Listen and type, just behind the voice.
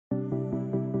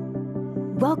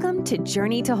Welcome to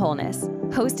Journey to Wholeness,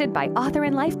 hosted by author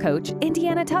and life coach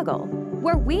Indiana Tuggle,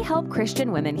 where we help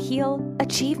Christian women heal,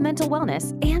 achieve mental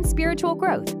wellness, and spiritual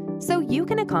growth so you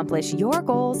can accomplish your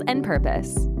goals and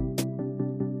purpose.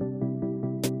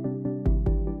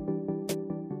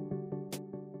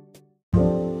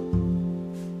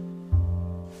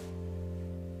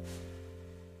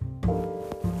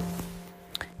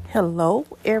 Hello,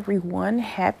 everyone.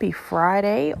 Happy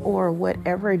Friday, or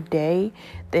whatever day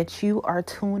that you are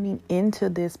tuning into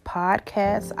this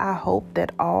podcast. I hope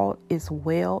that all is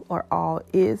well, or all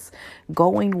is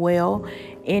going well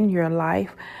in your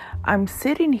life. I'm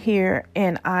sitting here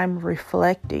and I'm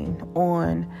reflecting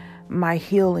on my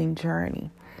healing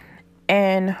journey.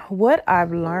 And what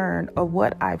I've learned, or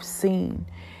what I've seen,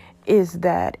 is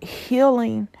that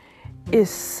healing is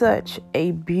such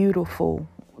a beautiful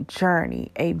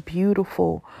journey, a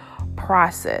beautiful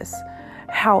process.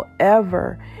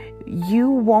 However, you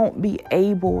won't be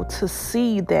able to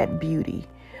see that beauty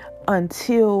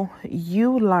until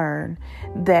you learn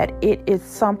that it is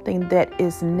something that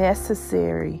is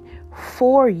necessary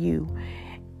for you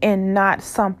and not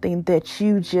something that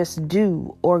you just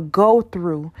do or go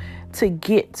through to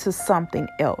get to something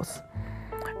else.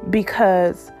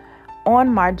 Because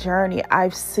on my journey,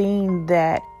 I've seen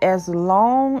that as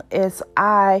long as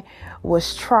I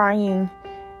was trying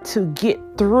to get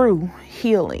through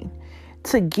healing,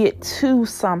 to get to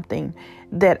something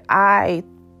that I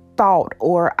thought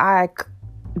or I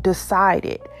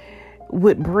decided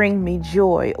would bring me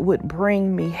joy, would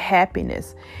bring me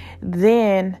happiness,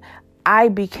 then I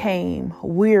became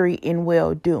weary in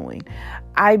well-doing.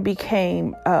 I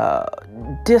became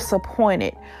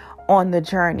disappointed on the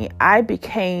journey. I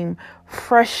became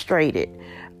frustrated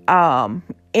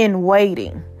in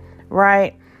waiting,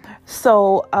 right?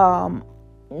 So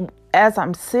as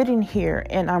I'm sitting here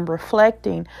and I'm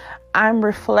reflecting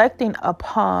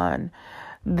upon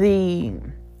the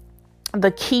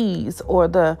keys, or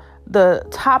the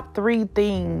top 3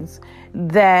 things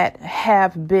that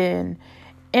have been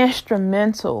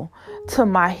instrumental to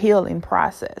my healing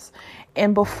process.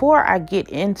 And before I get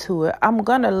into it, I'm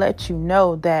going to let you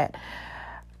know that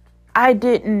I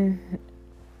didn't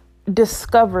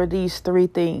discover these 3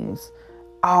 things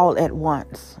all at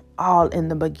once, all in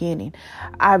the beginning.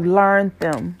 I've learned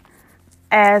them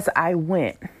as I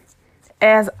went,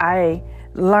 as I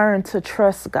learned to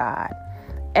trust God,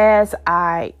 as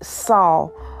I saw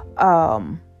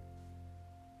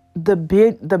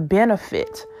the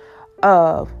benefit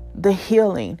of the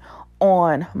healing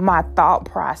on my thought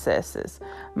processes,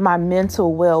 my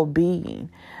mental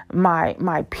well-being,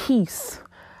 my peace,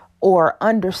 or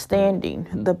understanding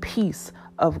the peace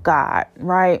of God,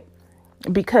 right?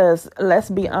 Because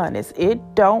let's be honest, it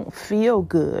don't feel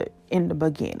good in the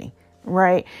beginning,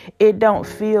 right? It don't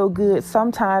feel good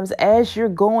sometimes as you're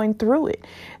going through it.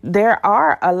 There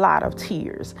are a lot of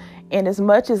tears. And as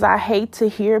much as I hate to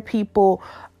hear people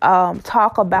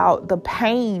talk about the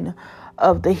pain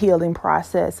of the healing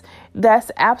process,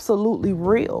 that's absolutely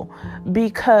real,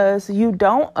 because you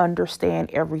don't understand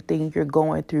everything you're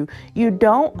going through. You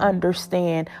don't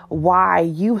understand why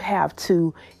you have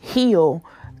to heal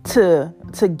to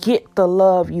get the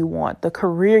love you want, the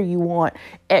career you want,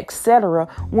 etc.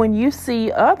 When you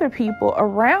see other people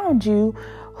around you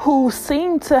who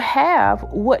seem to have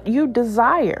what you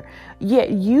desire, yet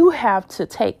you have to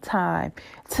take time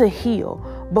to heal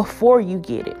before you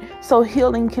get it. So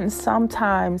healing can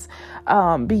sometimes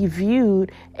be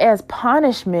viewed as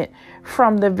punishment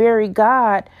from the very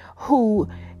God who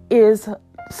is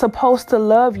supposed to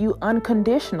love you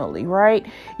unconditionally, right?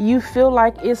 You feel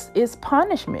like it's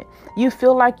punishment. You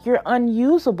feel like you're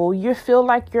unusable. You feel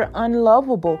like you're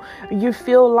unlovable. You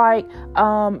feel like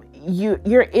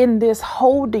you're in this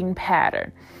holding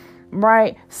pattern,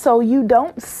 right? So you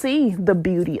don't see the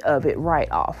beauty of it right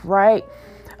off, right?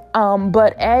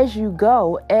 But as you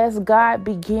go, as God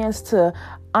begins to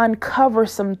uncover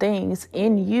some things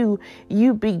in you,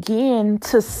 you begin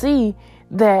to see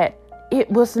that it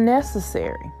was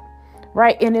necessary,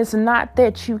 right? And it's not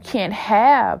that you can't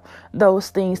have those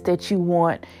things that you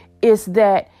want. It's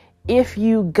that if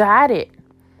you got it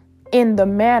in the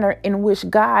manner in which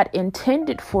God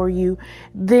intended for you,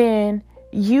 then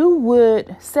you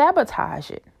would sabotage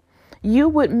it. You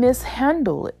would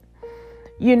mishandle it,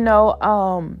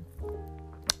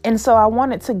 and so I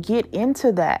wanted to get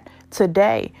into that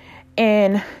today.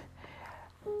 And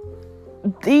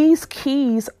these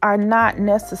keys are not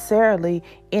necessarily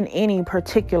in any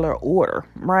particular order,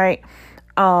 right?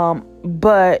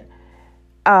 But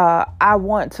I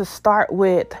want to start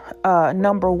with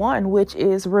number 1, which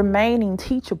is remaining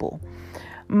teachable.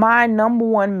 My number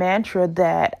 1 mantra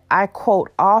that I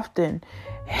quote often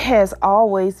has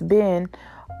always been,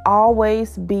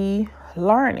 always be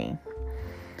learning.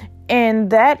 And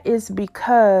that is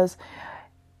because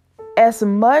as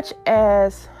much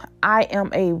as I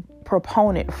am a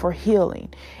proponent for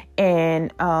healing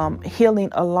and healing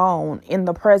alone in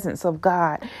the presence of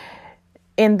God,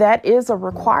 and that is a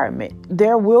requirement.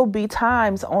 There will be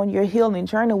times on your healing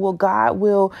journey where God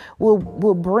will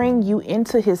bring you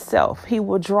into Himself. He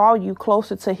will draw you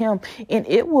closer to Him, and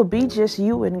it will be just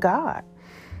you and God,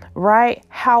 right?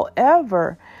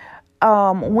 However,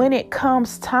 when it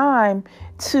comes time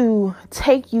to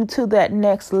take you to that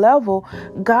next level,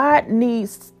 God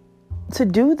needs to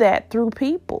do that through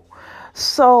people.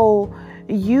 So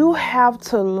you have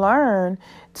to learn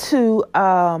to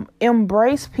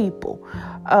embrace people.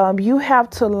 You have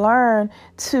to learn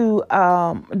to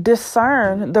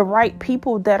discern the right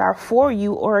people that are for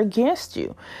you or against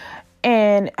you.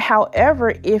 And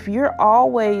however, if you're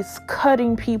always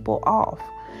cutting people off,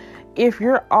 if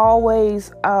you're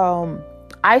always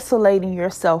isolating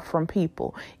yourself from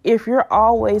people, if you're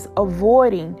always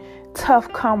avoiding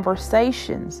tough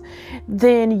conversations,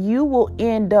 then you will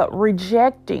end up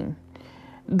rejecting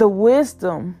the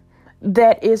wisdom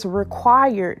that is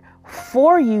required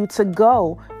for you to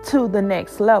go to the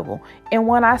next level. And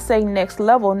when I say next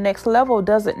level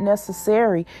doesn't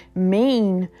necessarily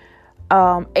mean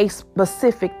a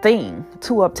specific thing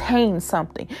to obtain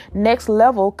something. Next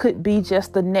level could be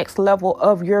just the next level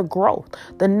of your growth,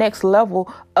 the next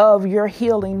level of your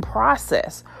healing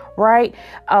process, right?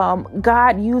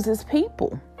 God uses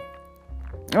people,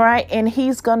 right? And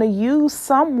He's going to use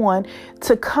someone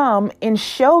to come and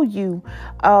show you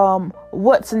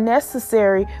what's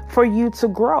necessary for you to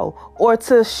grow, or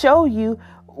to show you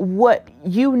what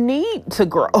you need to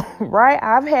grow, right?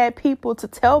 I've had people to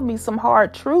tell me some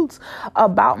hard truths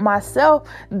about myself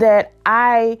that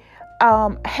I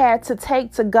had to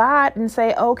take to God and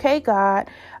say, okay, God,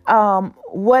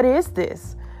 what is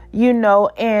this?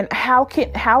 And how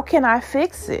can I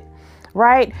fix it?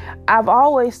 Right? I've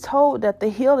always told that the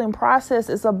healing process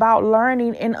is about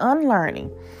learning and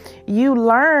unlearning. You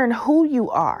learn who you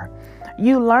are.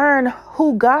 You learn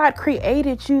who God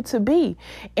created you to be.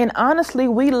 And honestly,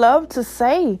 we love to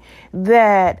say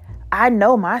that I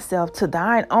know myself, to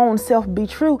thine own self be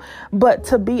true. But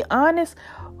to be honest,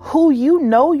 who you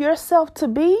know yourself to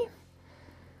be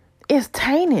is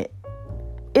tainted.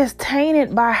 It's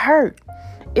tainted by hurt.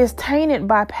 It's tainted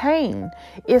by pain.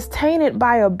 It's tainted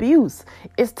by abuse.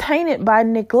 It's tainted by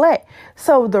neglect.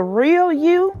 So the real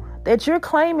you that you're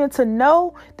claiming to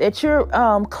know, that you're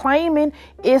claiming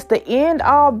is the end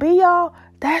all be all,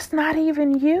 that's not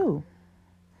even you.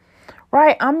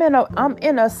 Right? I'm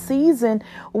in a season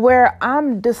where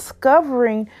I'm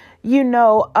discovering,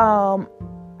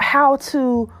 how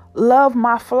to love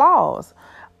my flaws,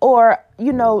 or,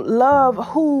 love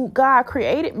who God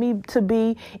created me to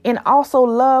be, and also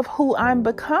love who I'm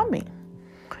becoming,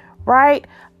 right?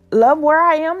 Love where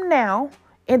I am now,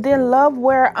 and then love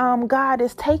where God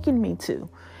is taking me to,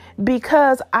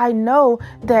 because I know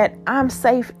that I'm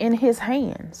safe in His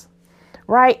hands,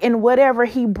 right? And whatever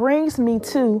He brings me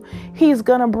to, He's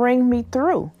going to bring me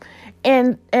through.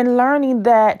 And learning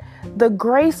that the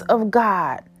grace of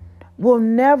God will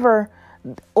never,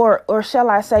 or shall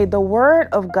I say, the word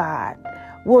of God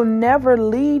will never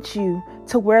lead you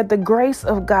to where the grace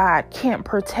of God can't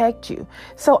protect you.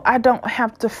 So I don't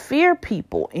have to fear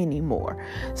people anymore.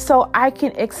 So I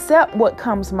can accept what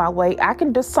comes my way. I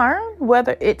can discern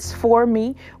whether it's for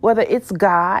me, whether it's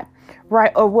God,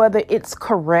 right, or whether it's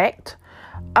correct.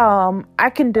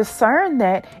 I can discern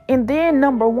that. And then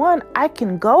number one, I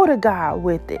can go to God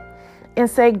with it and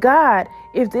say, God,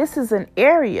 if this is an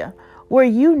area where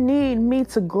you need me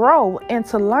to grow and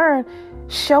to learn,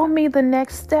 show me the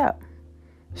next step.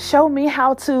 Show me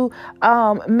how to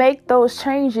make those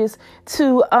changes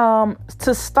to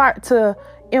start to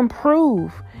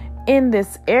improve in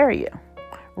this area,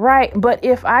 right? But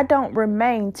if I don't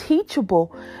remain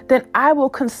teachable, then I will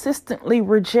consistently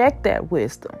reject that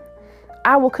wisdom.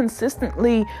 I will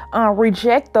consistently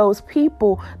reject those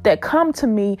people that come to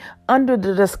me under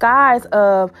the disguise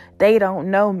of they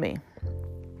don't know me.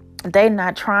 They're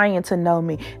not trying to know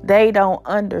me. They don't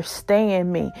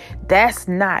understand me. That's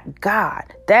not God.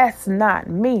 That's not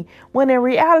me. When in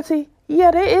reality, yeah,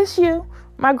 that is you.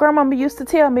 My grandmama used to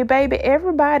tell me, baby,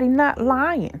 everybody not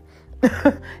lying.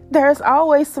 There's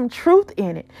always some truth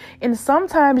in it. And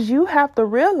sometimes you have to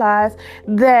realize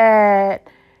that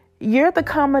you're the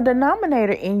common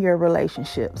denominator in your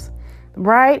relationships,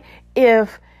 right?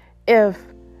 If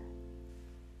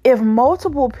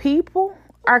multiple people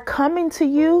are coming to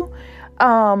you,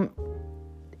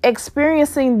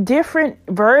 experiencing different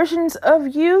versions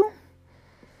of you,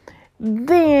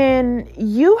 then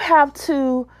you have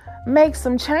to make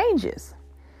some changes,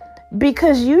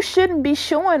 because you shouldn't be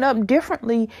showing up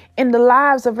differently in the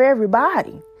lives of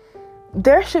everybody.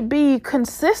 There should be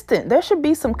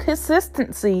some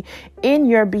consistency in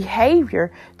your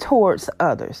behavior towards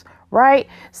others, right?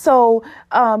 So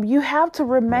you have to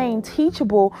remain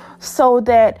teachable so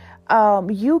that God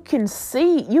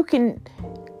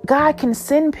can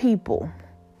send people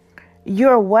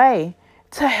your way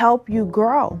to help you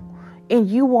grow, and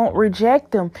you won't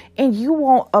reject them, and you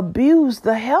won't abuse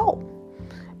the help.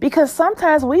 Because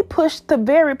sometimes we push the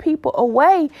very people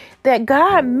away that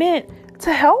God meant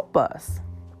to help us,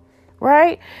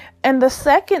 right? And the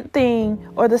second thing,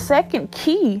 or the second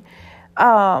key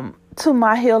to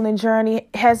my healing journey,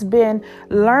 has been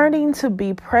learning to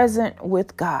be present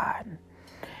with God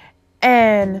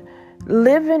and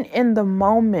living in the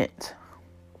moment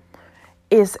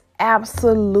is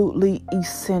absolutely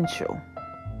essential,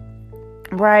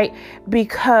 right?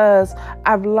 Because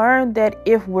I've learned that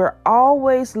if we're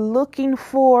always looking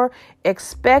for,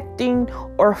 expecting,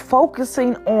 or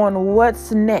focusing on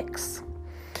what's next,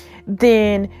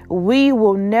 then we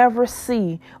will never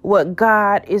see what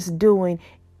God is doing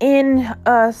in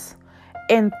us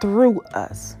and through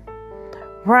us,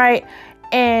 right?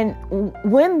 And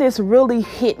when this really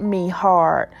hit me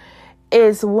hard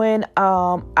is when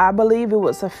I believe it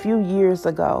was a few years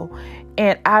ago,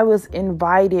 and I was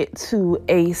invited to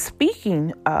a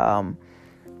speaking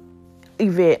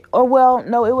event. Or, well,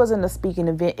 no, it wasn't a speaking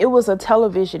event. It was a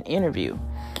television interview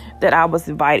that I was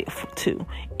invited to.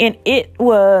 And it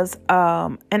was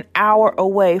an hour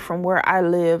away from where I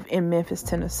live in Memphis,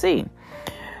 Tennessee.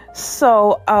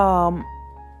 So all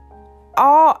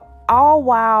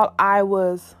while I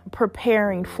was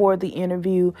preparing for the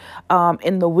interview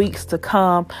in the weeks to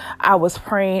come, I was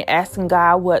praying, asking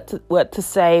God what to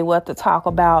say, what to talk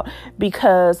about,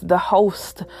 because the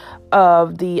host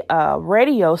of the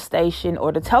radio station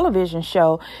or the television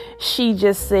show, she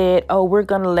just said, "Oh, we're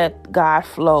going to let God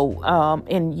flow,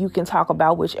 and you can talk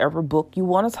about whichever book you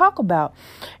want to talk about."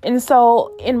 And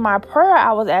so in my prayer,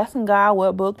 I was asking God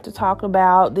what book to talk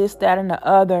about, this, that, and the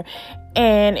other,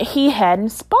 and he hadn't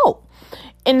spoke.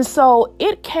 And so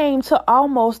it came to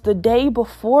almost the day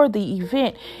before the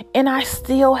event, and I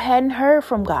still hadn't heard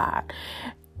from God.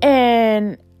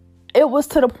 And it was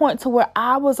to the point to where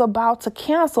I was about to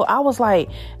cancel. I was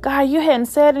like, "God, you hadn't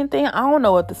said anything. I don't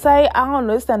know what to say. I don't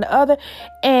know this and the other."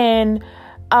 And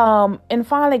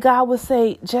finally God would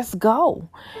say, "Just go."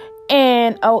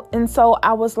 And so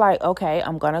I was like, "Okay,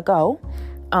 I'm going to go.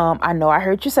 I know I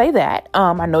heard you say that.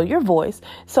 I know your voice.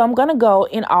 So I'm going to go."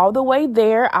 And all the way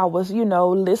there, I was,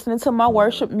 listening to my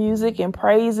worship music and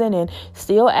praising and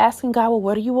still asking God, "Well,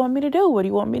 what do you want me to do? What do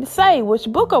you want me to say? Which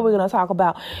book are we going to talk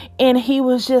about?" And he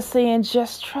was just saying,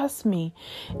 "Just trust me,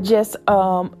 just,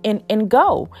 and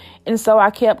go." And so I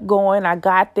kept going. I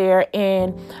got there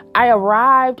and I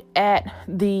arrived at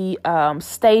the,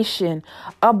 station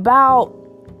about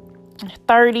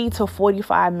 30 to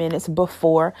 45 minutes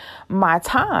before my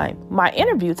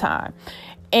interview time.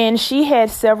 And she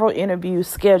had several interviews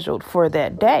scheduled for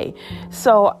that day.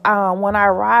 So when I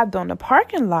arrived on the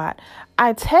parking lot,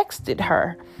 I texted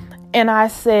her and I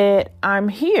said, "I'm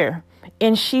here."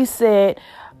 And she said,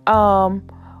 you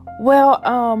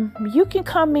can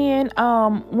come in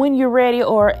when you're ready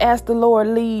or as the Lord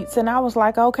leads. And I was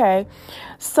like, okay.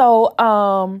 So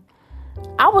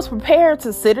I was prepared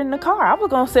to sit in the car. I was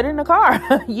going to sit in the car,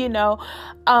 had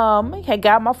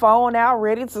got my phone out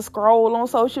ready to scroll on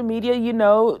social media,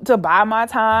 to buy my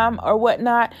time or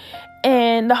whatnot.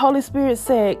 And the Holy Spirit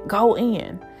said, "Go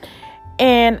in."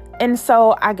 And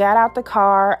so I got out the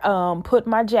car, put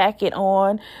my jacket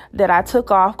on that I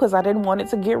took off because I didn't want it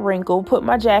to get wrinkled, put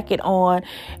my jacket on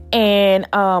and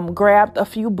grabbed a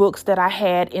few books that I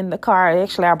had in the car.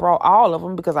 Actually, I brought all of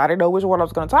them because I didn't know which one I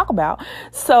was going to talk about.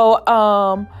 So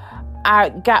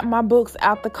I got my books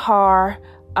out the car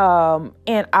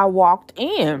and I walked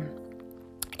in.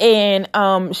 And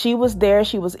she was there.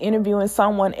 She was interviewing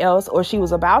someone else, or she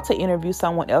was about to interview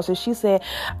someone else. And she said,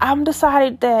 "I'm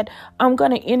decided that I'm going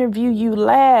to interview you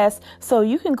last, so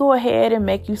you can go ahead and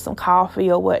make you some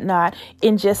coffee or whatnot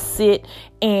and just sit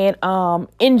and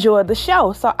enjoy the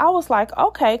show." So I was like,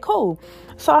 okay, cool.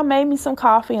 So I made me some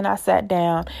coffee and I sat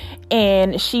down,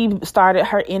 and she started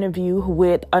her interview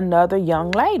with another young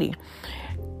lady.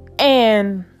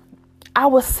 And I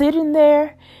was sitting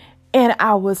there And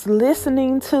I was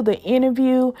listening to the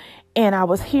interview, and I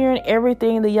was hearing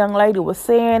everything the young lady was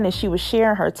saying, and she was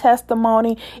sharing her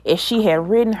testimony, and she had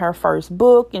written her first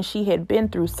book, and she had been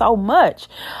through so much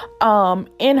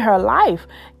in her life,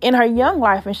 in her young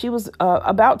life, and she was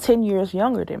about 10 years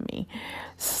younger than me.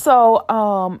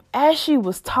 So as she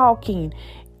was talking,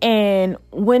 and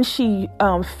when she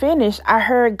finished, I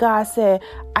heard God say,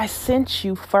 I sent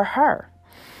you for her.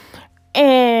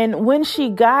 And when she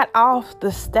got off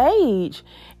the stage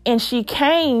and she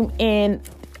came and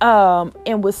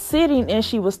was sitting and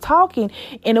she was talking,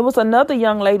 and it was another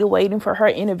young lady waiting for her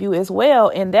interview as well.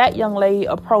 And that young lady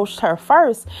approached her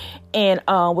first and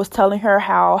was telling her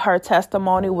how her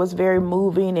testimony was very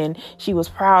moving and she was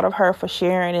proud of her for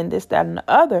sharing and this, that, and the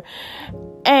other.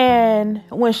 And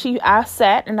when I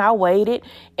sat and I waited,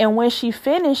 and when she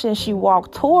finished and she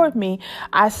walked toward me,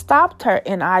 I stopped her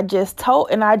and I just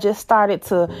started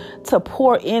to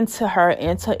pour into her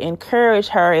and to encourage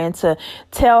her and to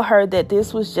tell her that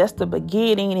this was just the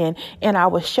beginning. And I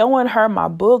was showing her my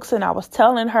books, and I was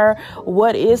telling her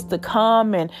what is to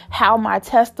come and how my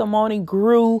testimony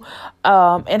grew,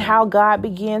 and how God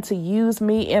began to use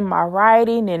me in my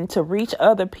writing and to reach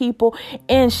other people.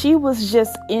 And she was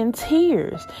just in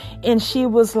tears. And she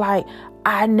was like,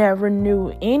 I never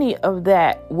knew any of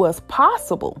that was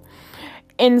possible.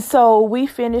 And so we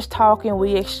finished talking,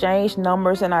 we exchanged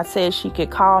numbers, and I said she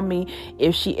could call me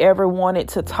if she ever wanted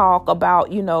to talk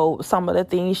about, some of the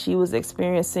things she was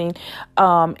experiencing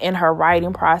in her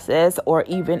writing process or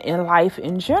even in life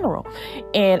in general.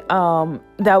 And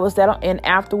that was that. And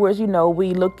afterwards,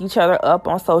 we looked each other up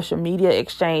on social media,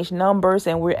 exchanged numbers,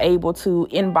 and we're able to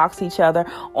inbox each other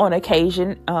on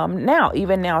occasion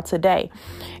even now today.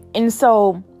 And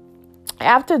so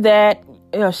after that,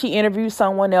 she interviewed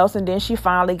someone else, and then she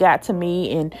finally got to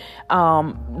me, and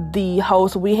the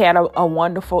host, we had a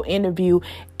wonderful interview,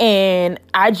 and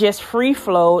I just free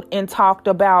flowed and talked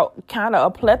about kind of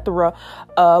a plethora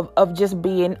of just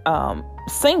being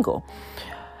single.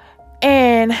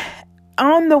 And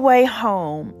on the way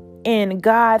home, and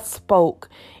God spoke,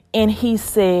 and he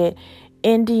said,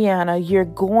 Indiana, you're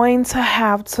going to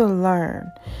have to learn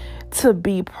to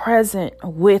be present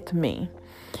with me,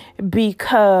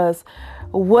 because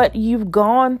what you've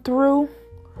gone through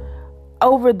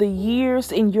over the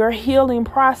years in your healing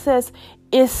process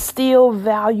is still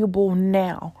valuable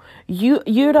now. You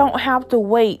don't have to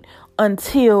wait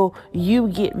until you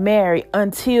get married,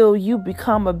 until you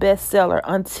become a bestseller,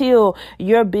 until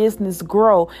your business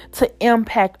grow to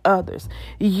impact others.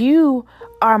 You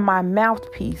are my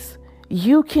mouthpiece.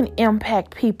 You can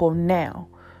impact people now.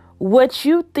 What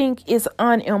you think is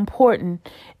unimportant,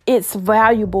 it's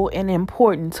valuable and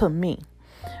important to me.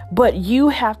 But you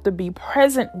have to be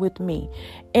present with me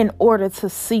in order to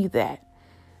see that,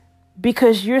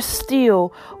 because you're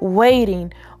still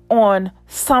waiting on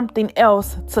something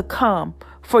else to come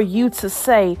for you to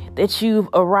say that you've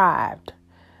arrived.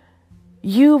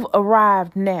 You've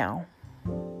arrived now.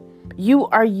 You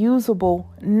are usable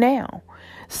now.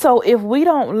 So if we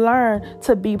don't learn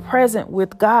to be present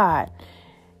with God,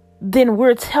 then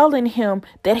we're telling him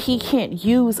that he can't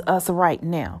use us right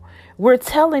now. We're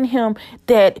telling him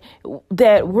that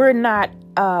we're not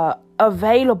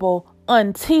available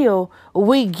until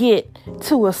we get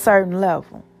to a certain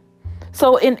level.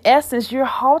 So in essence, you're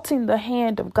halting the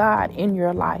hand of God in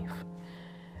your life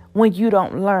when you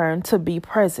don't learn to be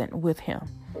present with him.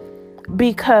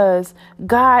 Because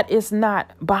God is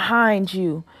not behind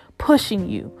you, pushing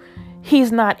you.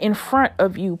 He's not in front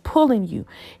of you, pulling you.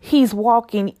 He's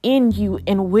walking in you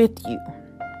and with you.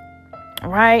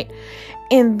 Right?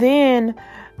 And then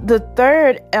the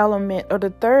third element, or the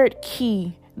third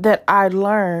key that I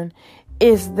learned,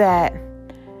 is that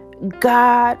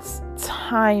God's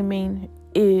timing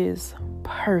is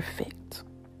perfect.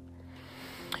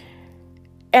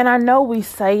 And I know we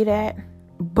say that,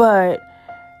 but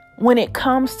when it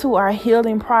comes to our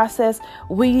healing process,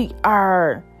 we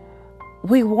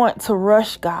want to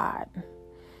rush God,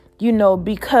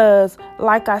 because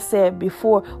like I said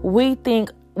before, we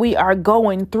think we are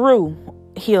going through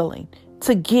healing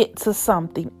to get to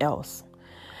something else.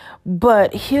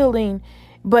 But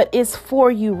it's for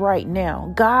you right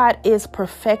now. God is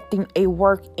perfecting a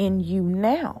work in you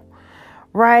now,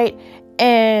 right?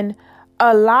 And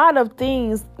a lot of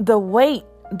things, the weight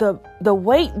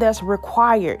that's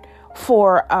required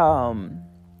for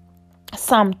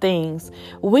some things,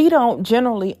 we don't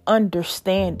generally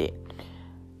understand it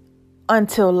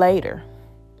until later.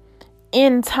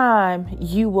 In time,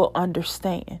 you will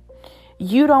understand.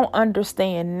 You don't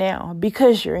understand now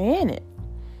because you're in it,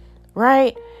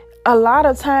 right? A lot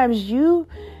of times you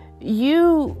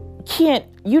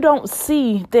you don't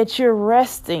see that you're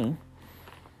resting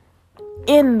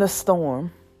in the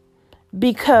storm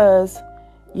because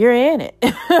you're in it.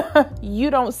 You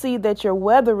don't see that you're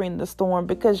weathering the storm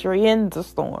because you're in the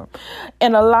storm.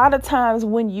 And a lot of times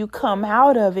when you come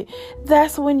out of it,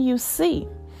 that's when you see.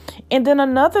 And then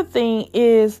another thing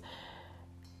is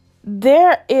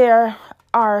there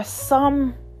are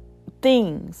some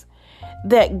things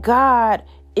that God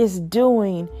is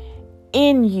doing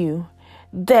in you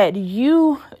that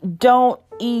you don't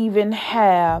even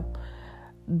have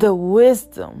the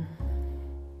wisdom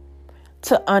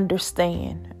to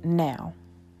understand now,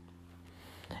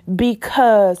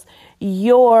 because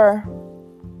your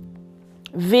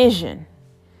vision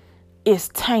is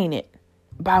tainted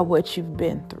by what you've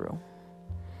been through.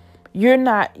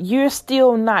 You're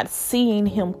still not seeing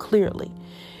him clearly.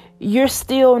 You're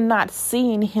still not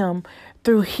seeing him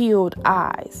through healed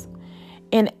eyes.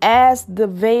 And as the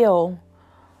veil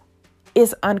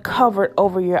is uncovered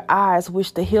over your eyes,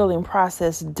 which the healing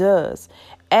process does,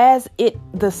 as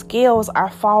the scales are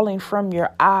falling from your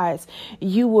eyes,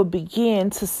 you will begin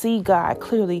to see God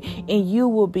clearly, and you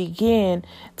will begin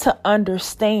to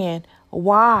understand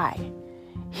why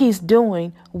he's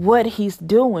doing what he's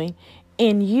doing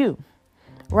in you,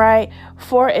 right?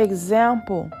 For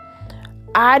example,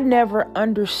 I never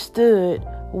understood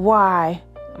why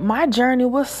my journey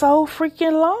was so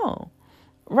freaking long.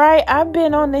 Right? I've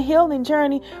been on the healing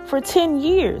journey for 10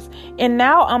 years. And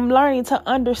now I'm learning to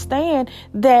understand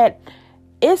that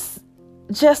it's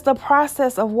just a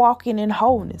process of walking in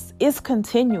wholeness. It's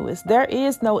continuous. There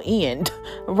is no end,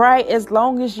 right? As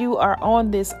long as you are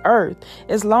on this earth,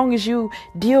 as long as you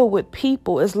deal with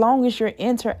people, as long as you're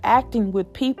interacting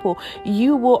with people,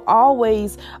 you will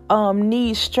always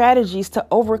need strategies to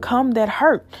overcome that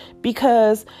hurt,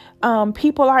 because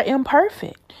people are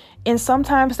imperfect. And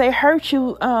sometimes they hurt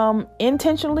you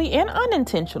intentionally and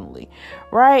unintentionally,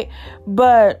 right?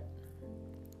 But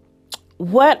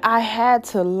what I had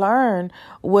to learn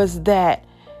was that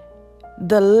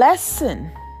the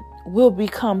lesson will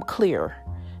become clear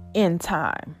in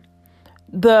time.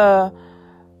 The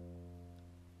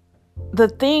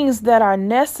things that are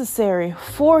necessary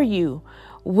for you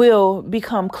will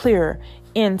become clear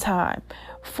in time.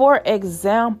 For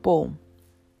example,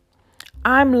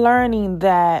 I'm learning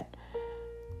that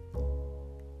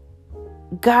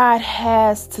God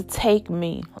has to take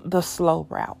me the slow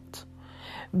route,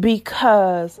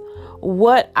 because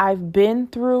what I've been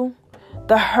through,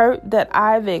 the hurt that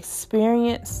I've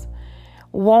experienced,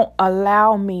 won't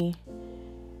allow me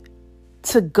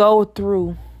to go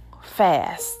through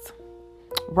fast,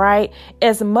 right?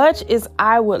 As much as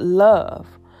I would love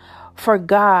for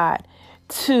God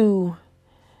to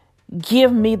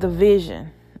give me the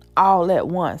vision all at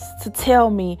once, to tell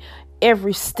me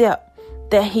every step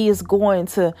that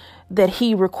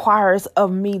he requires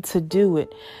of me to do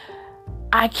it,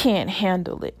 I can't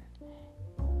handle it.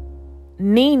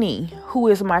 Nene, who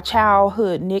is my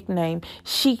childhood nickname,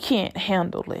 she can't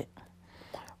handle it,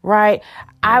 right?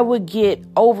 I would get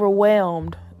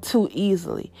overwhelmed too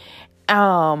easily.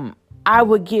 I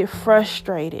would get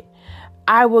frustrated.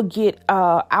 I would get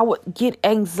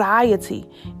anxiety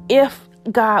if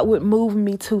God would move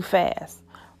me too fast.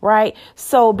 Right?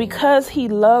 So because he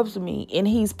loves me and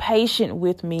he's patient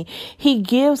with me, he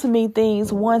gives me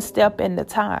things one step at a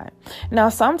time. Now,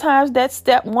 sometimes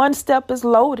that one step is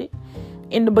loaded.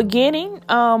 In the beginning,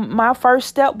 my first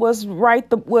step was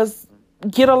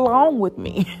get along with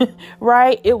me,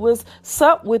 right? It was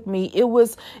sup with me. It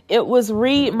was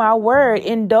read my word,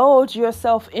 indulge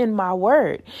yourself in my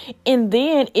word. And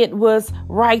then it was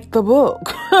write the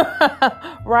book,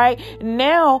 right?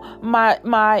 Now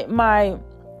my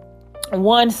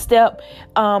one step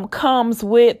comes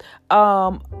with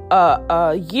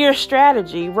a year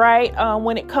strategy, right?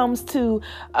 When it comes to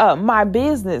my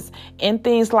business and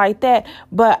things like that.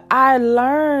 But I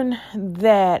learned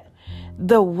that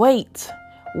the wait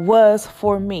was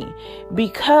for me,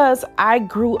 because I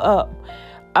grew up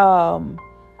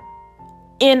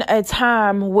in a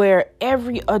time where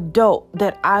every adult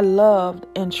that I loved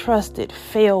and trusted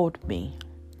failed me.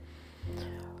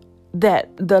 That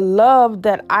the love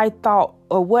that I thought,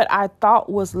 or what I thought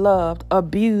was loved,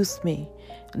 abused me,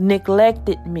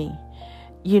 neglected me,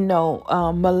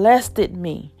 molested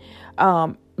me,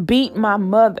 beat my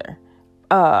mother,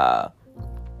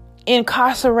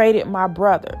 incarcerated my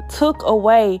brother, took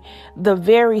away the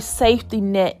very safety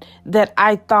net that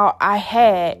I thought I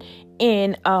had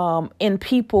in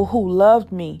people who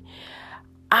loved me.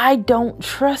 I don't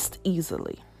trust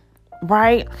easily,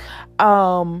 right?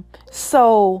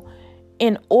 So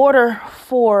in order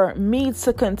for me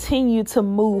to continue to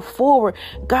move forward,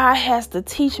 God had to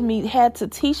teach me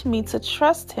to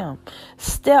trust him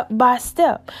step by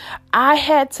step. I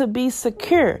had to be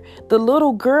secure. The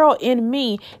little girl in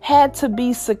me had to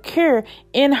be secure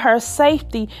in her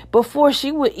safety before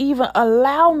she would even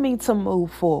allow me to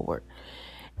move forward.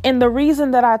 And the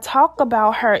reason that I talk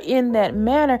about her in that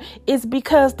manner is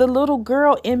because the little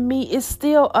girl in me is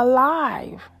still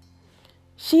alive.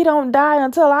 She don't die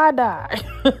until I die,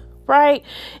 right?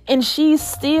 And she's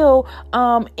still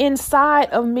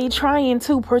inside of me, trying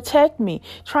to protect me,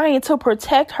 trying to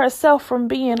protect herself from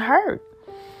being hurt,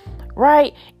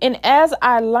 right? And as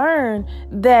I learn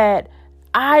that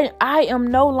I am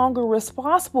no longer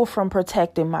responsible for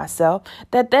protecting myself,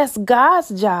 that's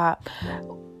God's job,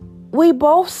 we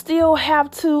both still have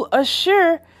to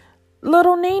assure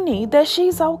little Nene that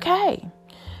she's okay.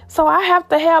 So I have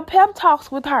to have pep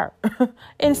talks with her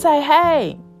and say,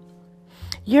 hey,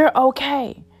 you're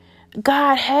okay.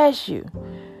 God has you.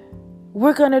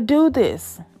 We're going to do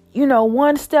this,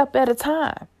 one step at a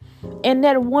time. And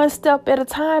that one step at a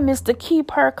time is to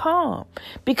keep her calm.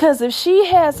 Because if she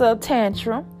has a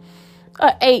tantrum,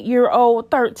 an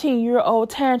 8-year-old, 13-year-old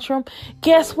tantrum,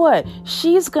 guess what?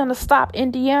 She's going to stop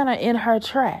Indiana in her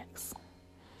tracks.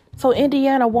 So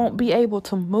Indiana won't be able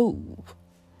to move.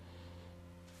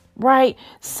 Right?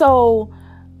 So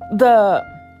the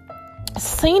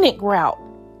scenic route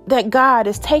that God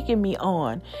is taking me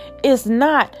on is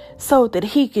not so that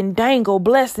he can dangle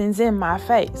blessings in my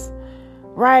face.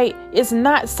 Right? It's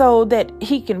not so that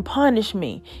he can punish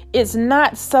me. It's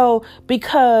not so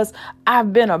because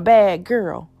I've been a bad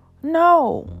girl.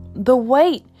 No, the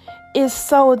wait is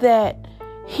so that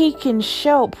he can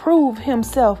prove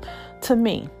himself to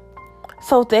me.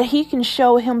 So that he can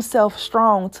show himself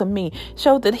strong to me.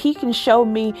 So that he can show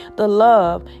me the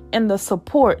love and the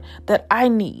support that I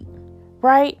need.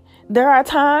 Right? There are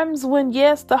times when,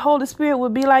 yes, the Holy Spirit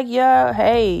would be like, yeah,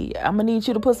 hey, I'm going to need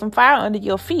you to put some fire under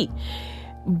your feet.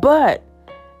 But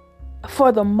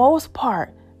for the most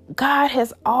part, God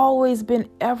has always been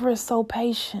ever so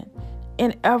patient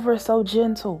and ever so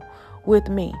gentle with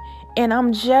me. And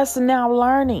I'm just now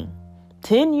learning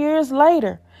 10 years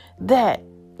later that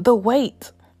the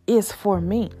wait is for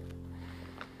me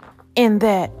and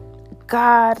that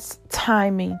God's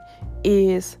timing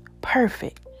is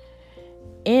perfect.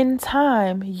 In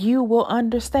time, you will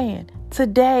understand.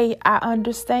 Today, I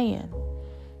understand.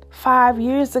 5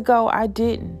 years ago, I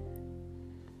didn't.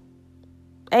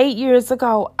 8 years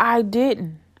ago, I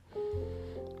didn't.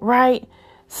 Right?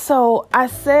 So I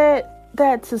said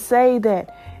that to say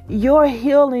that your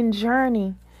healing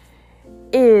journey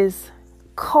is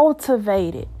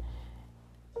cultivated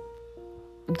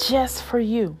just for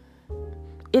you.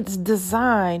 It's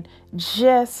designed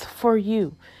just for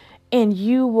you. And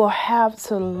you will have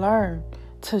to learn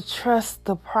to trust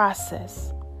the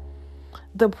process.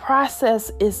 The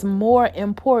process is more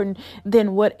important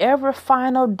than whatever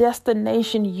final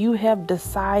destination you have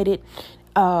decided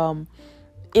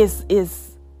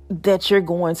is that you're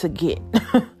going to get.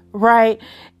 Right?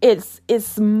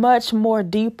 It's much more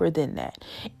deeper than that.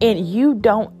 And you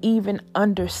don't even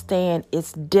understand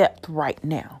its depth right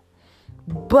now.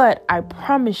 But I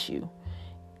promise you,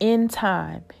 in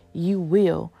time, you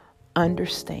will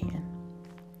understand.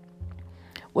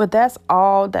 Well, that's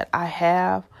all that I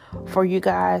have for you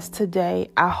guys today.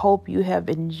 I hope you have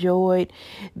enjoyed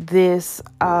this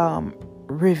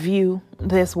review,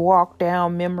 this walk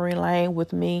down memory lane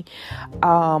with me,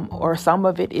 or some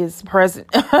of it is present.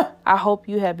 I hope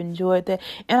you have enjoyed that,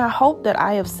 and I hope that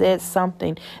I have said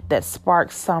something that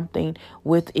sparks something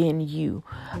within you.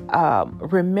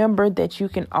 Remember that you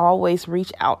can always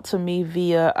reach out to me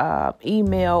via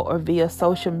email or via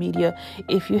social media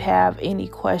if you have any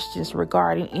questions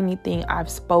regarding anything I've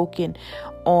spoken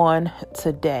on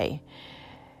today.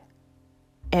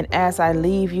 And as I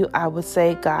leave you, I would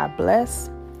say God bless,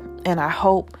 and I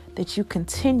hope that you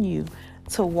continue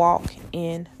to walk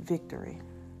in victory.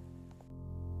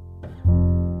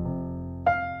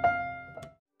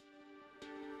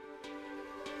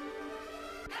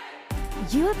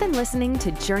 You have been listening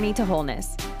to Journey to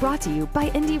Wholeness, brought to you by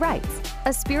Indie Writes,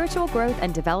 a spiritual growth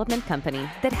and development company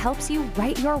that helps you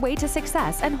write your way to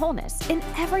success and wholeness in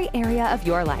every area of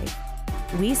your life.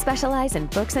 We specialize in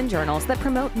books and journals that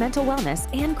promote mental wellness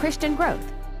and Christian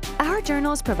growth. Our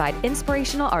journals provide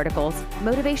inspirational articles,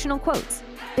 motivational quotes,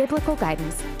 biblical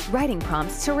guidance, writing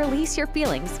prompts to release your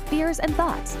feelings, fears, and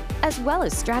thoughts, as well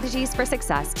as strategies for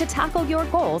success to tackle your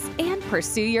goals and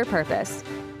pursue your purpose.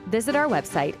 Visit our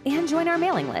website and join our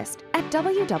mailing list at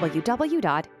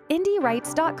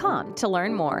www.indiewrites.com to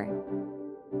learn more.